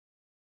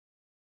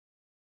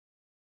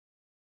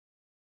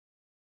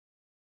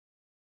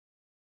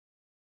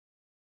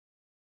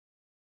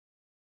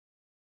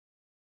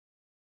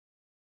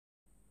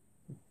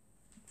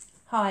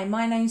Hi,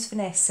 my name's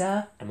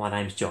Vanessa. And my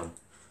name's John.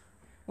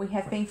 We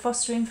have been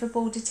fostering for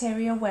Border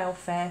Terrier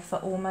Welfare for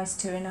almost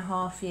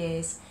 2.5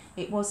 years.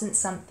 It wasn't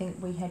something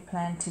we had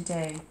planned to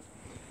do.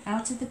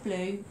 Out of the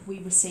blue, we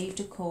received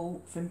a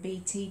call from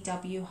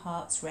BTW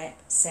Hearts rep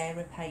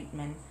Sarah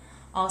Pateman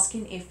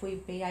asking if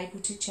we'd be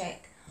able to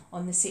check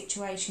on the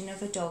situation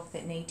of a dog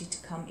that needed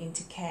to come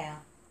into care.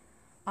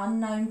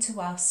 Unknown to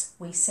us,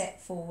 we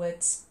set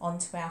forwards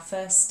onto our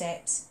first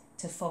steps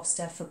to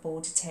foster for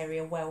Border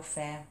Terrier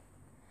Welfare.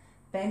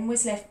 Ben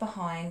was left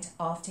behind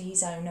after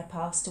his owner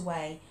passed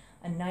away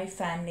and no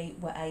family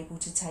were able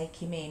to take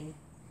him in.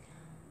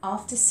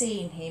 After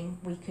seeing him,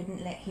 we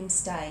couldn't let him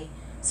stay,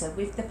 so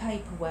with the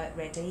paperwork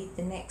ready,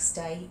 the next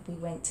day we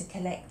went to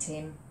collect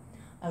him.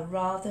 A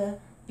rather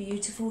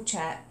beautiful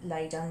chap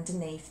laid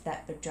underneath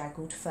that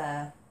bedraggled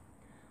fur.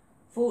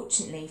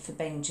 Fortunately for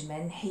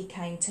Benjamin, he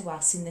came to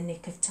us in the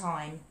nick of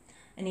time.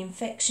 An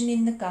infection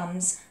in the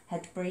gums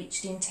had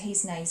breached into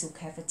his nasal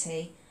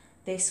cavity.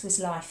 This was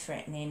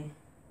life-threatening.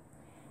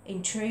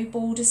 In true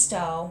Border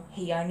style,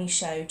 he only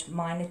showed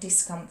minor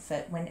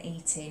discomfort when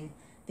eating.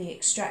 The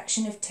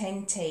extraction of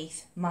 10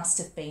 teeth must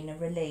have been a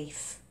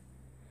relief.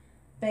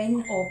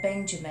 Ben, or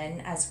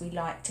Benjamin as we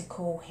like to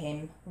call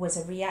him, was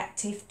a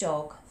reactive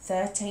dog,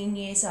 13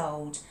 years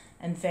old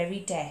and very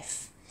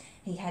deaf.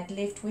 He had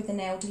lived with an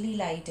elderly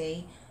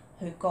lady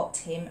who got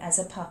him as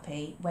a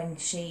puppy when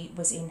she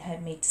was in her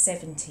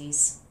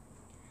mid-70s.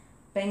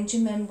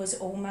 Benjamin was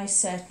almost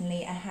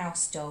certainly a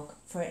house dog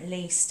for at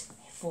least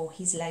for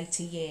his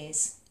later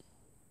years.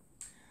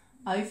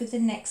 Over the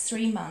next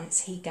 3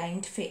 months he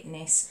gained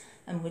fitness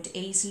and would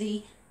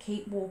easily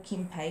keep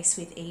walking pace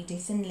with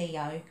Edith and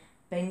Leo.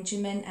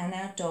 Benjamin and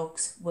our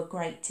dogs were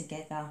great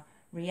together.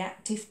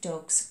 Reactive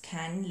dogs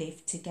can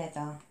live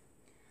together.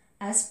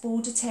 As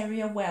Border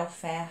Terrier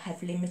Welfare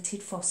have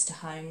limited foster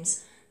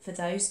homes for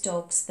those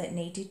dogs that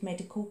needed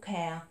medical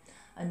care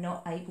and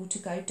not able to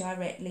go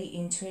directly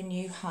into a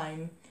new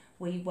home,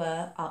 we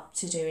were up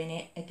to doing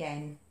it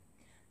again.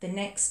 The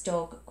next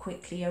dog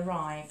quickly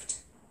arrived.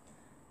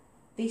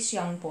 This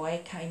young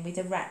boy came with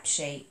a rap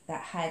sheet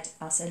that had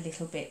us a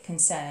little bit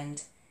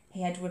concerned.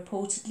 He had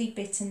reportedly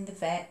bitten the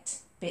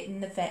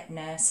vet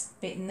nurse,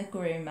 bitten the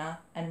groomer,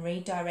 and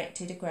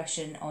redirected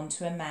aggression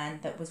onto a man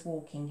that was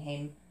walking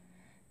him.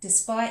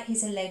 Despite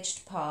his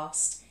alleged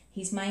past,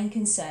 his main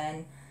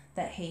concern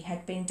that he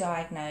had been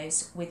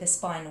diagnosed with a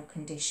spinal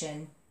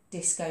condition,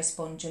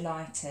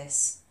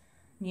 discospondylitis.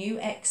 New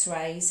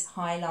x-rays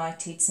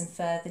highlighted some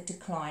further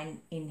decline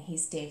in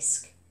his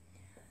disc.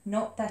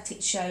 Not that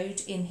it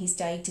showed in his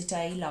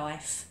day-to-day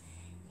life.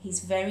 He's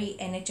very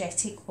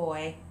energetic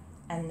boy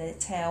and the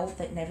tail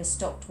that never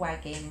stopped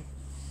wagging.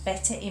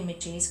 Better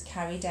images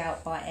carried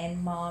out by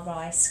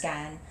MRI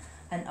scan,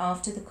 and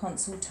after the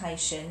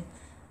consultation,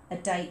 a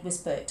date was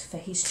booked for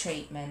his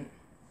treatment.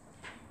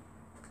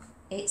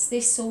 It's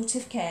this sort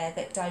of care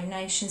that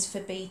donations for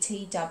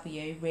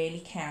BTW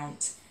really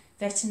count.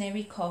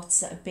 Veterinary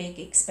costs at a big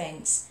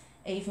expense,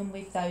 even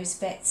with those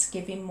vets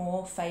giving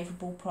more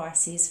favourable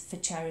prices for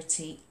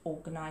charity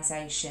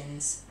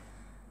organisations.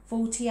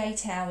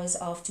 48 hours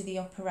after the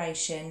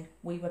operation,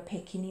 we were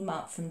picking him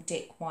up from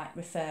Dick White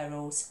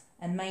referrals.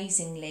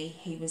 Amazingly,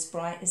 he was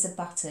bright as a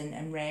button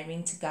and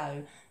raring to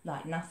go,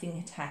 like nothing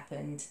had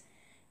happened.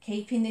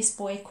 Keeping this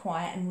boy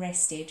quiet and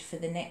rested for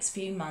the next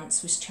few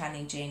months was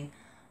challenging,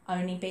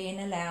 only being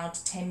allowed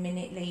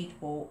 10-minute lead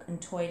walk and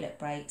toilet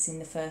breaks in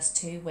the first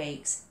 2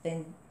 weeks,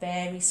 then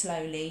very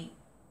slowly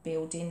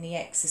building the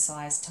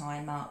exercise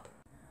time up.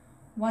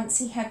 Once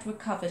he had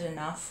recovered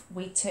enough,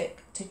 we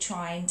took to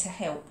trying to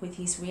help with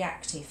his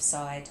reactive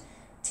side.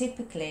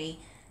 Typically,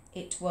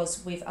 it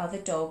was with other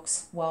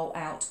dogs while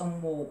out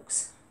on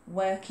walks,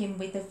 working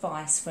with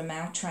advice from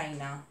our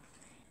trainer.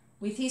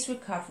 With his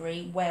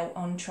recovery well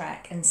on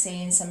track and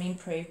seeing some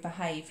improved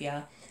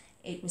behaviour,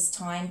 it was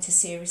time to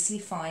seriously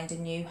find a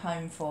new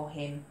home for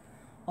him.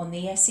 On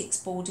the Essex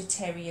Border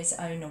Terriers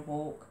owner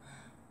walk,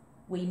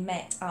 we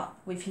met up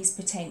with his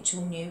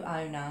potential new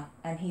owner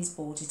and his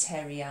Border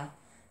Terrier.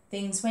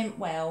 Things went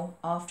well.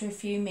 After a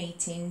few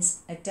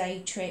meetings, a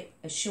day trip,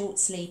 a short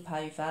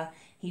sleepover,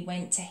 he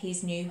went to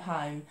his new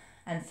home,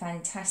 and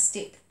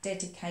fantastic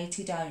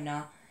dedicated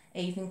owner,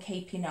 even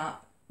keeping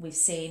up with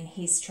seeing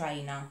his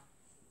trainer.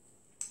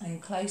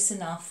 And close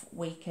enough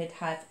we could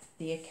have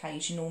the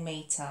occasional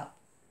meet-up.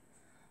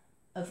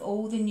 Of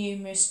all the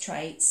numerous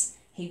traits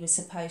he was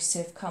supposed to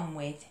have come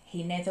with,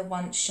 he never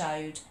once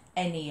showed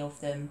any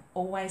of them.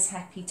 Always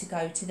happy to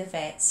go to the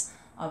vets,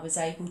 I was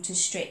able to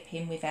strip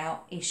him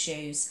without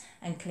issues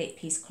and clip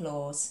his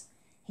claws.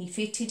 He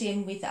fitted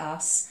in with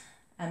us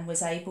and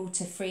was able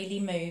to freely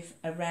move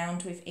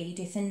around with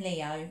Edith and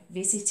Leo,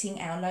 visiting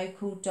our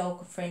local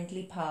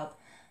dog-friendly pub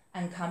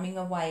and coming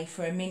away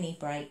for a mini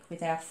break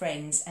with our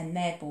friends and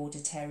their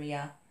Border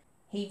Terrier.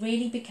 He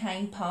really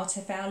became part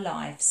of our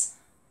lives.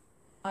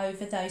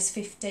 Over those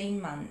 15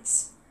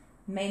 months,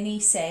 many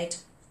said,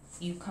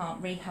 "You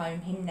can't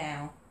rehome him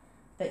now."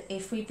 But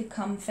if we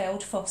become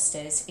failed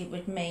fosters, it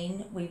would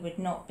mean we would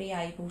not be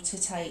able to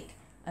take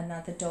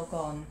another dog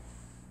on.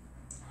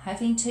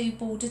 Having 2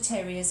 Border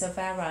Terriers of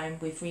our own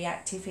with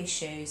reactive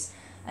issues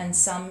and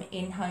some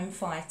in-home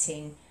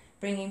fighting,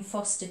 bringing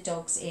foster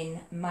dogs in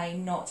may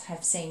not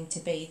have seemed to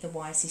be the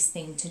wisest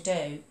thing to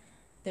do.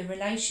 The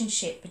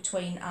relationship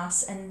between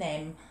us and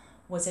them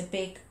was a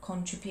big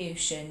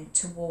contribution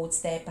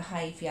towards their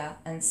behaviour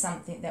and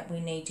something that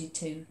we needed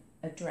to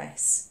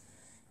address.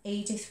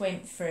 Edith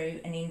went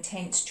through an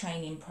intense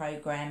training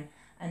programme,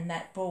 and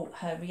that brought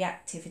her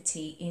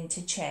reactivity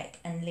into check,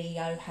 and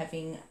Leo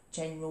having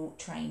general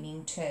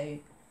training too.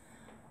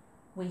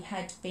 We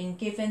had been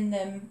given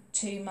them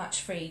too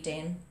much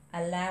freedom,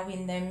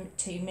 allowing them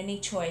too many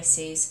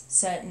choices,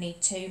 certainly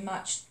too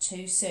much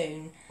too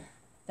soon.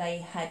 They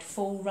had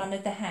full run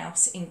of the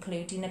house,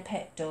 including a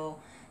pet door.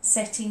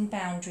 Setting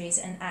boundaries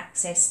and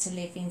access to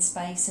living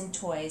space and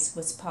toys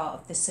was part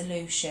of the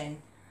solution.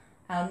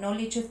 Our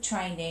knowledge of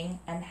training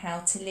and how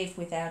to live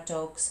with our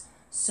dogs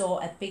saw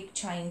a big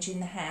change in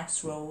the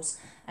house rules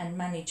and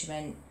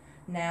management,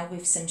 now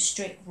with some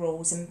strict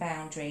rules and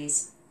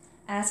boundaries.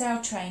 As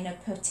our trainer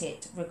put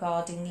it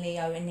regarding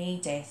Leo and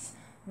Edith,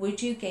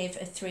 would you give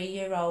a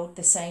 3-year-old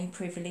the same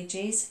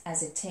privileges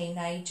as a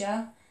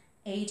teenager?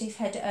 Edith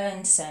had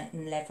earned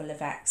certain level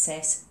of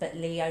access, but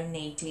Leo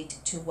needed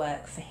to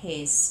work for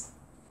his.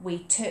 We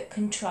took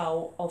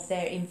control of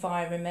their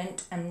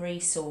environment and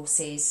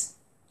resources.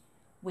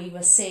 We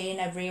were seeing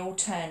a real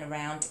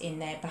turnaround in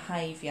their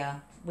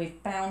behaviour.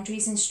 With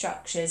boundaries and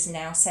structures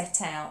now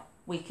set out,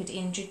 we could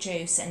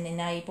introduce and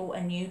enable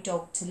a new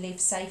dog to live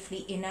safely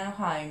in our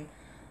home,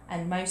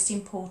 and most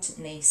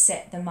importantly,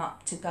 set them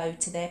up to go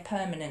to their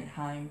permanent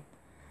home.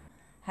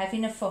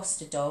 Having a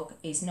foster dog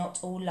is not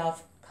all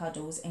love,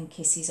 cuddles and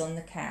kisses on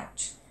the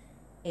couch.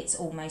 It's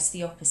almost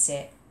the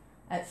opposite.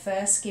 At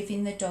first,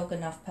 giving the dog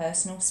enough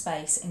personal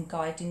space and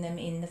guiding them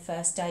in the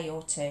first day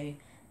or two,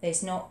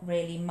 there's not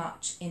really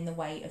much in the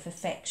way of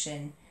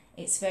affection.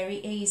 It's very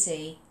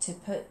easy to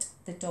put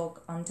the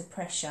dog under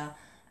pressure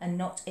and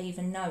not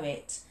even know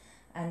it,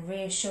 and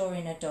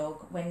reassuring a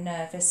dog when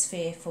nervous,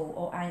 fearful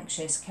or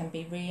anxious can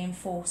be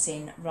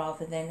reinforcing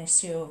rather than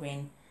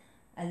assuring.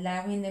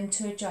 Allowing them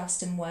to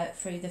adjust and work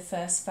through the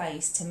first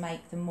phase to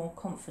make them more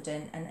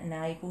confident and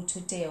able to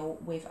deal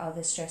with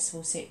other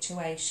stressful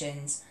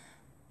situations,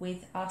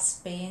 with us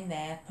being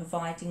there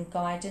providing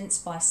guidance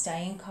by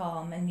staying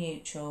calm and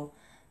neutral,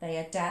 they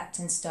adapt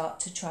and start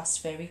to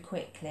trust very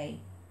quickly.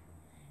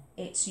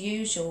 It's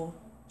usual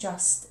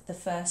just the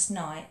first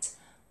night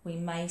we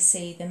may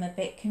see them a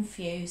bit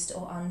confused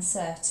or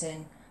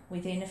uncertain.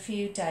 Within a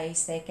few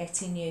days they're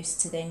getting used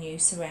to their new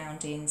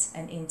surroundings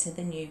and into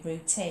the new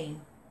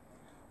routine.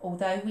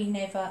 Although we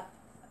never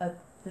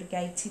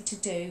obligated to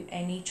do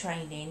any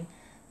training,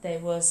 there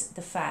was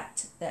the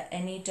fact that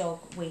any dog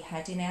we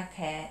had in our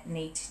care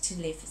needed to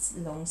live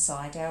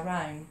alongside our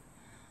own.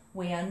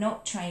 We are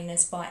not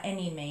trainers by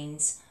any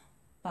means,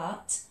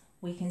 but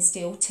we can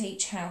still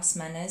teach house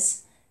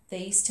manners.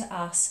 These to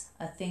us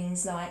are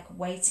things like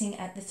waiting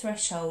at the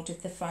threshold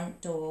of the front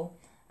door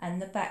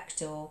and the back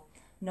door,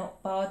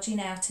 not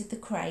barging out of the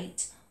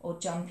crate or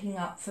jumping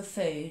up for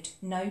food,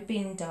 no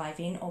bin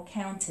diving or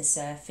counter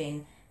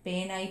surfing,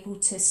 being able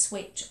to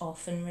switch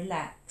off and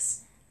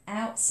relax.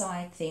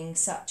 Outside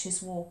things such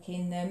as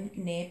walking them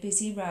near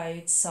busy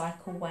roads,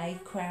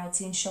 cycleway,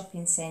 crowds in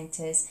shopping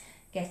centres,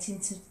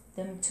 getting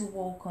them to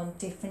walk on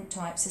different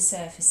types of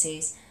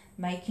surfaces,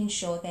 making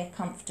sure they're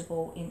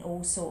comfortable in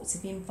all sorts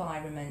of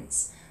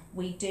environments.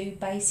 We do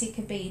basic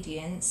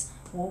obedience,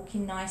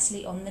 walking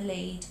nicely on the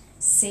lead,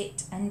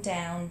 sit and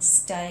down,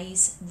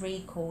 stays,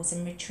 recalls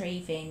and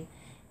retrieving,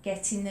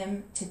 getting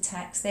them to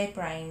tax their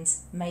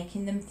brains,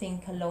 making them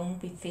think along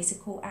with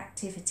physical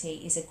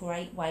activity is a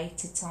great way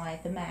to tire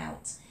them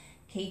out.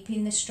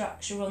 Keeping the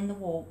structure on the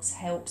walks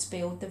helps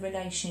build the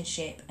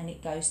relationship, and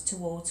it goes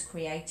towards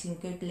creating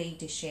good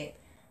leadership,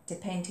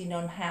 depending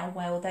on how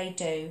well they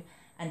do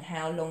and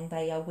how long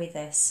they are with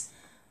us.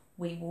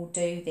 We will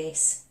do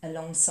this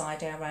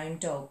alongside our own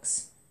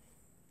dogs.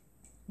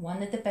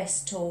 One of the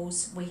best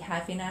tools we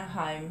have in our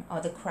home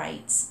are the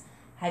crates.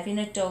 Having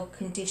a dog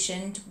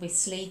conditioned with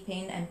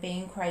sleeping and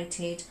being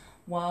crated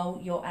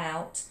while you're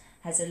out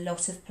has a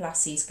lot of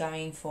pluses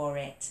going for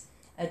it.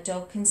 A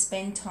dog can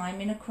spend time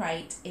in a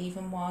crate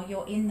even while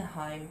you're in the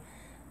home,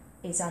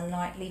 is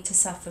unlikely to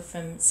suffer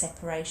from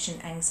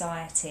separation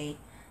anxiety.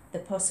 The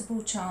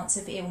possible chance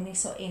of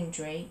illness or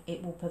injury,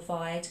 it will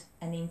provide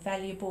an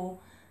invaluable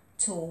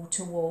tool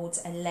towards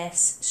a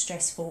less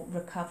stressful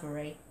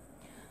recovery.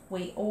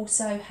 We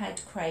also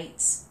had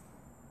crates,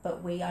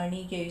 but we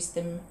only used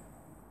them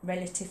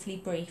relatively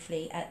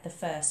briefly at the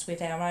first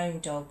with our own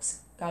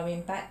dogs.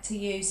 Going back to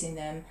using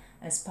them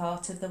as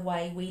part of the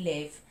way we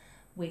live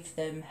with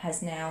them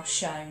has now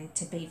shown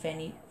to be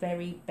very,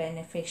 very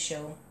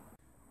beneficial.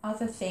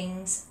 Other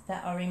things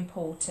that are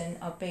important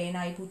are being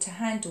able to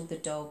handle the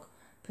dog,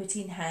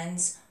 putting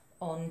hands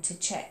on to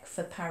check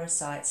for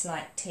parasites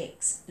like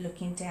ticks,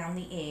 looking down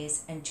the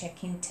ears and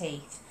checking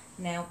teeth,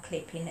 nail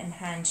clipping and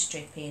hand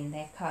stripping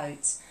their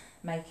coats,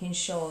 making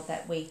sure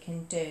that we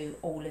can do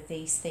all of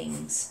these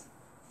things.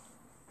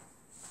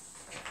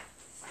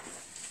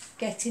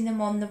 getting them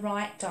on the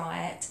right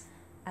diet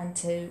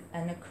and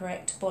a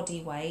correct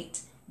body weight,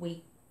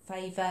 we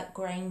favour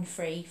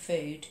grain-free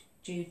food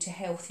due to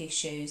health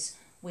issues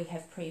we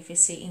have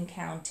previously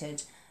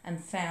encountered,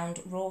 and found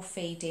raw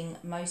feeding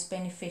most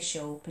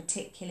beneficial,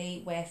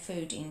 particularly where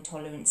food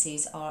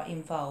intolerances are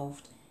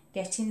involved.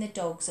 Getting the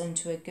dogs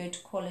onto a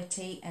good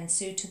quality and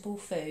suitable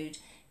food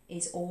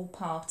is all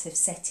part of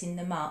setting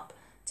them up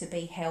to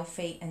be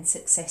healthy and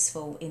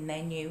successful in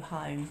their new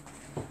home.